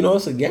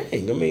it's a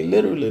gang. I mean,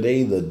 literally, they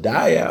either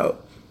die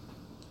out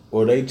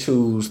or they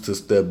choose to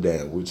step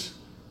down, which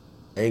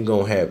ain't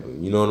gonna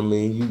happen. You know what I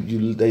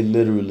mean? They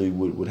literally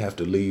would have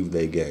to leave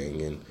their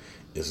gang, and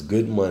it's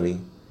good money,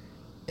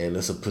 and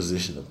it's a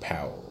position of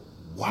power.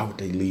 Why would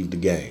they leave the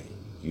gang?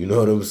 You know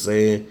what I'm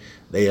saying?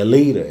 They a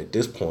leader at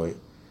this point.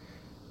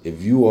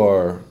 If you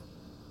are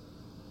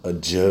a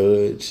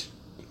judge,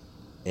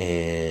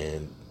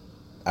 and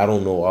I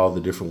don't know all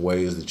the different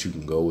ways that you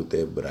can go with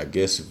that, but I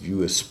guess if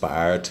you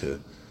aspire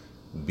to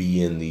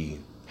be in the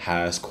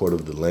highest court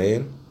of the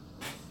land,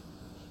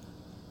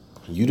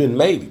 you done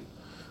made it.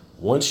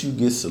 Once you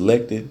get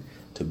selected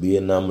to be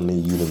a nominee,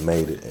 you done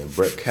made it. And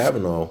Brett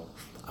Kavanaugh,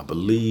 I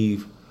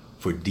believe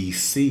for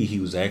D.C., he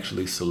was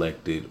actually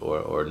selected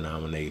or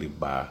nominated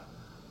by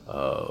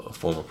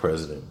former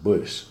President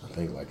Bush, I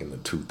think like in the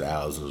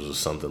 2000s or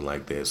something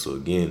like that. So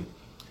again,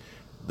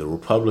 the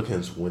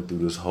Republicans went through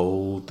this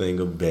whole thing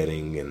of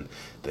vetting, and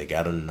they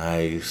got a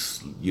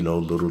nice,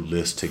 little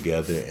list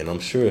together. And I'm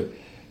sure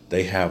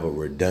they have a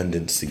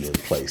redundancy in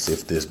place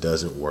if this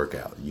doesn't work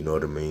out. You know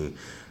what I mean?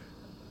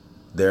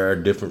 There are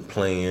different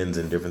plans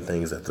and different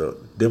things that the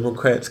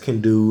Democrats can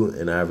do,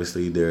 and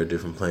obviously there are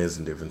different plans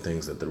and different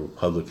things that the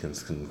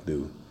Republicans can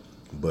do.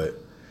 But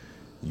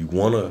you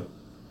want to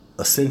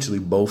essentially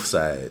both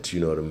sides,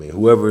 you know what I mean?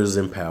 Whoever is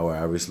in power,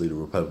 obviously the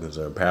Republicans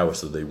are in power,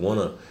 so they want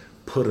to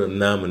put a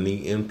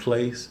nominee in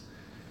place,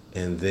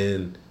 and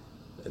then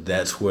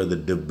that's where the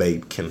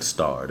debate can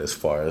start as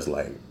far as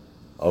like,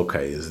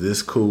 okay, is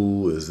this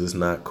cool? Is this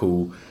not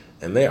cool?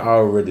 And they're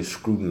already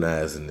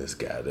scrutinizing this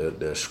guy.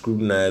 They're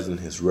scrutinizing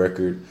his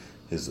record,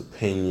 his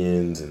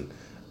opinions, and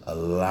a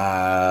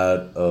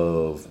lot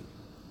of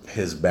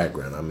his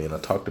background. I mean, I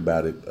talked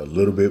about it a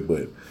little bit,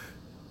 but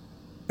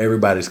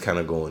everybody's kind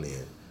of going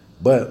in.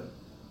 But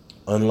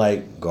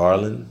unlike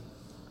Garland,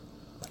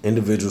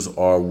 individuals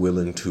are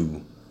willing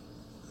to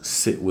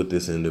sit with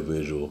this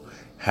individual,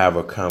 have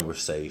a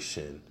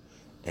conversation,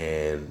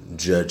 and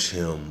judge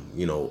him,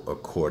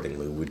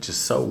 accordingly, which is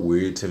so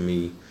weird to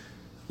me.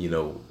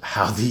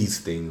 How these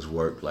things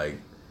work, like,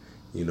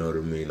 you know what I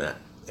mean?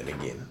 And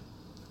again,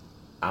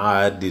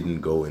 I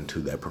didn't go into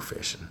that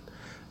profession.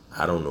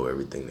 I don't know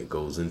everything that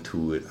goes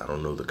into it. I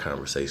don't know the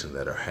conversations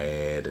that are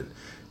had and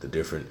the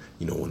different,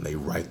 when they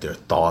write their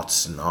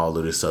thoughts and all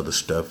of this other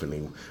stuff,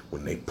 and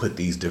when they put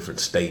these different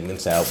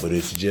statements out. But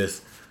it's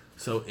just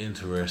so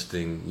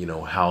interesting,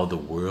 how the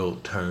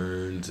world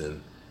turns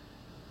and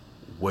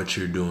what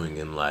you're doing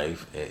in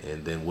life,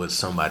 and then what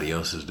somebody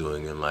else is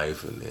doing in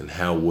life, and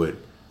how what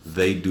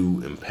they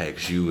do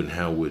impacts you and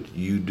how what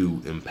you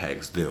do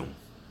impacts them.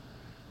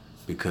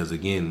 Because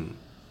again,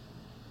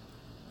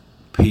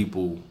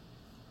 people,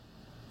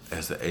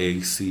 as the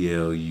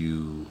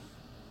ACLU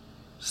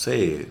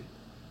said,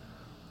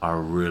 are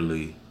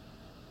really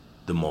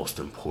the most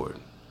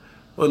important.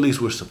 Or at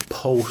least we're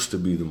supposed to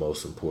be the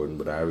most important,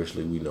 but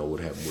obviously we know what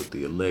happened with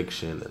the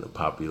election and the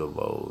popular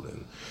vote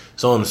and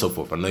so on and so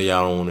forth. I know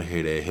y'all don't want to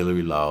hear that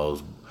Hillary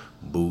Laws,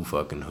 boo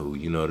fucking who,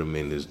 you know what I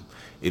mean?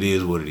 It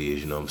is what it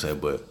is, you know what I'm saying?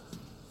 But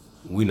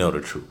we know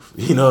the truth,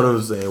 you know what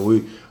I'm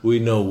saying? We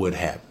know what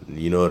happened,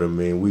 you know what I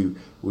mean?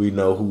 We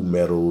know who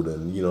meddled,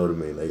 and you know what I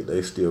mean?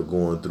 They still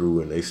going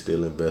through, and they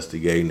still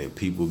investigating, and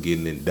people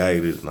getting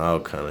indicted and all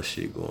kind of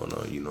shit going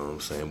on, you know what I'm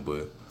saying?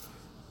 But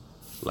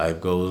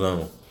life goes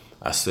on.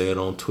 I said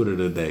on Twitter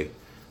today,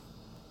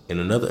 in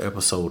another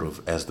episode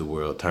of As the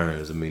World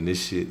Turns, I mean,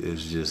 this shit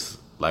is just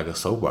like a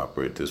soap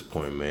opera at this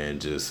point, man.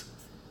 Just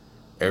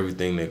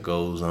everything that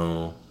goes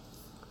on,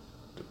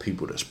 the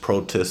people that's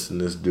protesting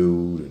this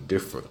dude in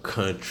different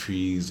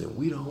countries, and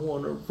we don't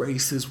want a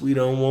racist, we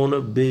don't want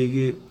a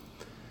bigot.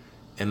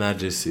 And I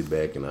just sit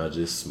back and I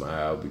just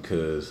smile,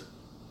 because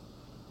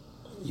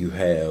you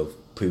have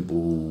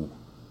people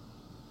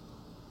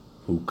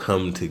who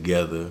come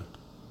together,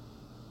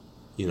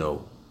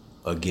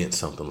 against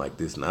something like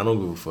this. And I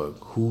don't give a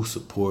fuck who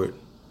support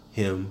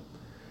him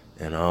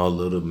and all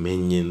of the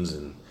minions,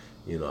 and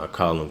I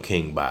call him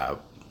King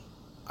Bob.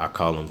 I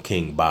call him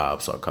King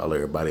Bob, so I call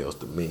everybody else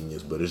the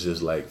minions. But it's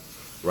just like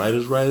right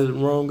is right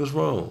and wrong is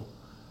wrong.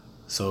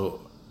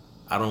 So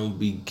I don't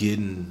be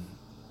getting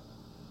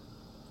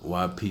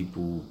why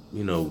people,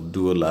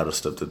 do a lot of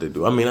stuff that they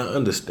do. I mean, I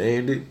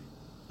understand it.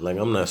 Like,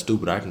 I'm not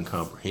stupid. I can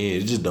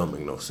comprehend. It just don't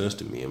make no sense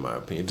to me, in my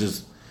opinion.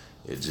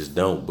 It just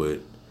don't. But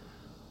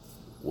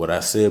what I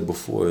said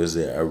before is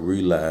that I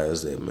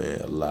realize that, man,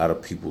 a lot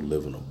of people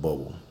live in a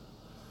bubble.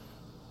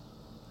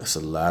 It's a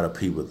lot of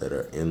people that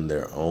are in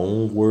their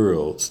own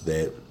worlds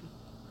that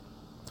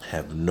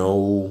have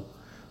no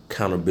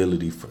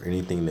accountability for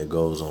anything that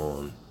goes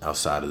on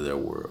outside of their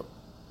world.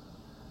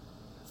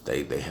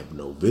 They have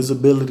no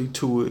visibility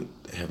to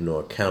it. They have no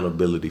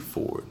accountability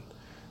for it.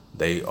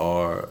 They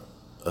are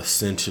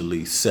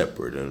essentially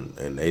separate,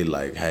 and they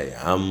like, hey,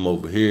 I'm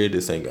over here.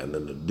 This ain't got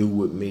nothing to do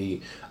with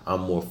me.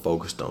 I'm more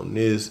focused on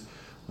this.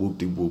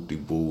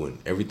 Whoop-de-whoop-de-boo. And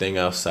everything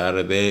outside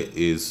of that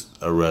is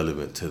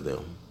irrelevant to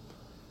them.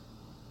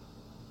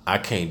 I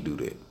can't do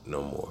that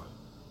no more.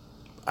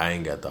 I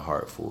ain't got the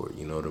heart for it.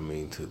 You know what I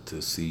mean?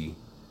 To see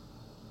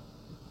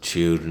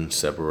children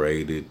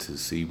separated, to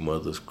see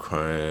mothers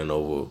crying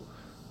over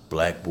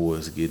black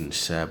boys getting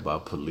shot by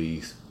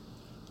police.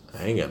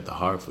 I ain't got the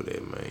heart for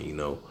that,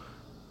 man.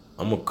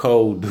 I'm a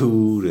cold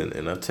dude,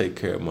 and I take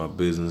care of my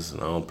business,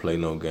 and I don't play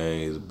no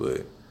games.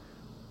 But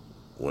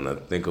when I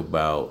think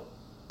about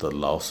the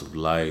loss of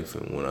life,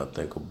 and when I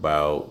think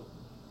about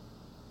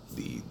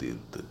the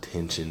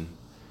tension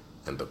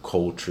and the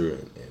culture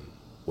and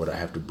what I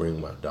have to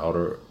bring my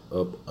daughter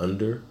up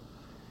under,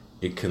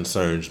 it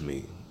concerns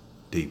me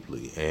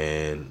deeply.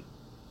 And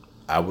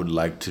I would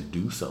like to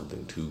do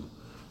something to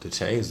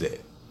change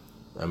that.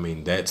 I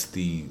mean, that's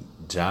the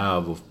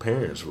job of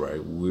parents,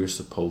 right? We're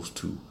supposed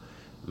to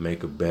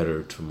make a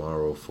better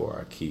tomorrow for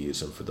our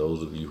kids. And for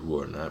those of you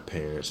who are not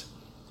parents,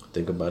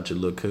 think about your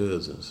little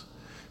cousins.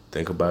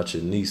 Think about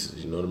your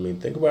nieces, you know what I mean?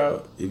 Think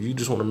about if you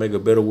just want to make a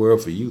better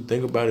world for you.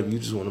 Think about if you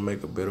just want to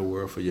make a better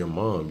world for your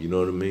mom, you know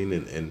what I mean?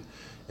 And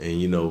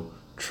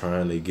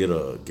trying to get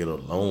a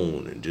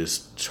loan and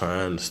just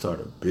trying to start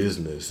a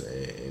business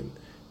and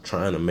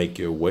trying to make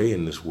your way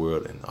in this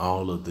world, and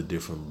all of the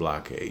different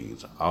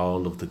blockades,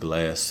 all of the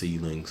glass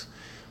ceilings,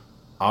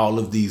 all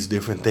of these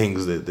different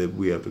things that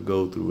we have to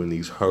go through, and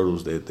these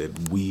hurdles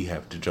that we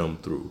have to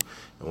jump through.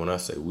 And when I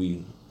say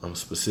we, I'm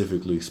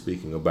specifically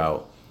speaking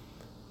about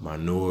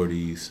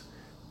minorities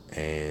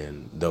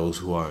and those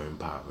who are in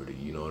poverty,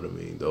 you know what I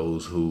mean?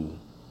 Those who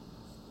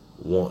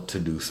want to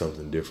do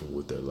something different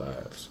with their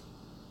lives.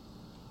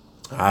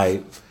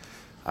 I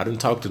done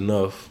talked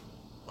enough.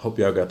 Hope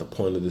y'all got the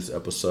point of this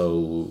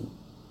episode.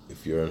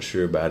 If you're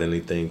unsure about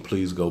anything,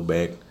 please go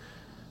back,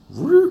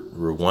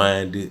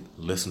 rewind it,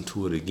 listen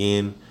to it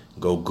again,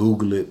 go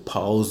Google it,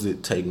 pause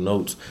it, take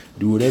notes,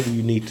 do whatever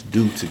you need to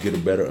do to get a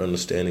better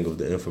understanding of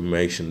the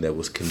information that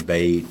was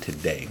conveyed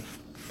today.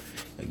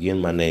 Again,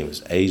 my name is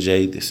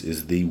AJ. This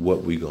is the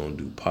What We Gonna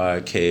Do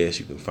podcast.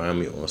 You can find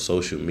me on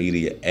social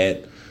media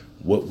at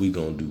What We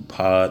Gonna Do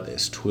Pod.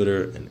 That's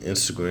Twitter and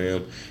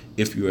Instagram.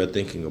 If you are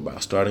thinking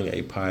about starting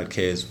a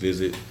podcast,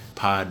 visit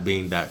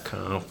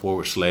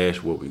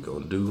podbean.com/What We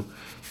Gonna Do.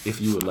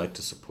 If you would like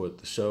to support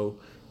the show,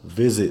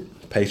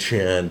 visit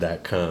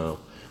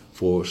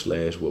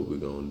patreon.com/What We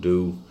Gonna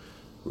Do.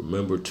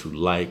 Remember to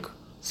like,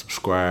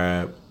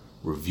 subscribe,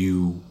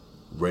 review,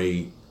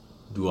 rate,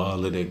 do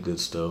all of that good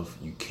stuff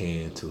you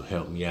can to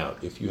help me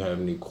out. If you have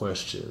any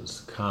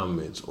questions,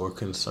 comments, or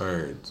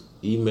concerns,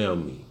 email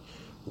me,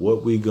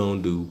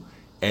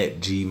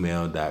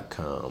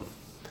 whatwegonado@gmail.com.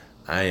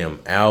 I am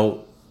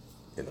out.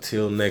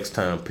 Until next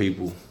time,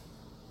 people.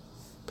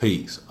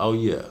 Peace. Oh,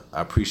 yeah.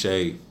 I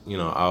appreciate,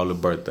 all the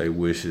birthday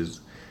wishes.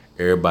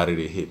 Everybody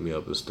that hit me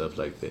up and stuff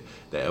like that.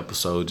 That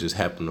episode just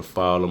happened to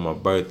fall on my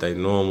birthday.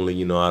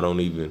 Normally, I don't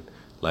even,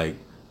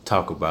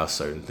 talk about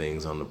certain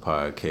things on the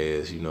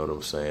podcast, you know what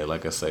I'm saying?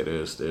 Like I say,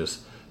 there's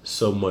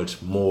so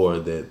much more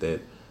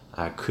that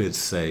I could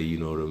say, you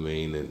know what I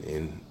mean?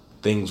 And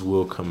things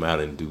will come out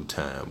in due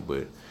time.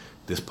 But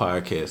this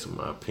podcast, in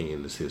my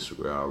opinion, is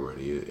history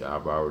already.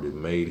 I've already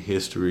made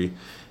history.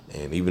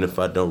 And even if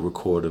I don't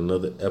record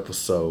another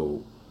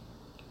episode,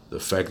 the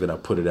fact that I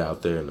put it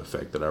out there and the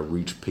fact that I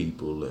reach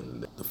people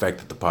and the fact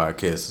that the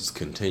podcast is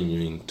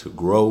continuing to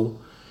grow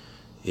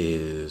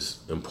is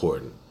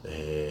important.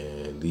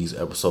 And these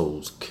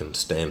episodes can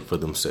stand for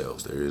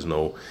themselves. There is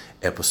no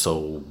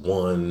episode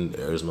 1,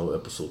 there is no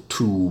episode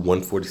 2,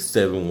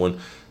 147,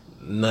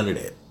 none of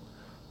that.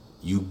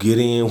 You get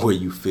in where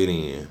you fit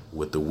in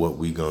with the What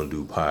We Gonna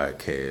Do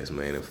podcast,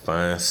 man, and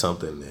find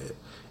something that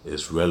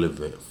is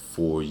relevant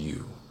for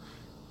you.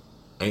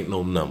 Ain't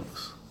no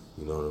numbers,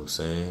 you know what I'm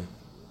saying?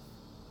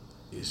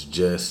 It's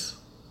just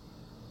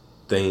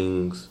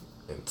things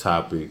and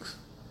topics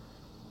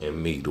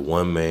and me, the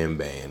one-man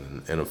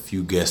band, and a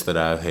few guests that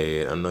I've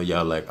had. I know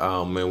y'all like,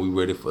 oh, man, we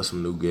ready for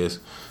some new guests.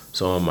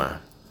 So am I.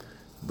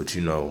 But,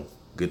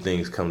 good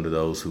things come to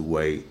those who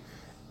wait,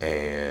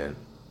 and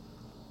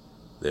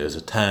there's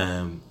a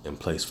time and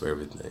place for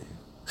everything.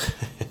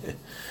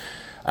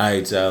 All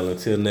right, y'all,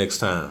 until next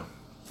time,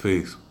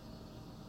 peace.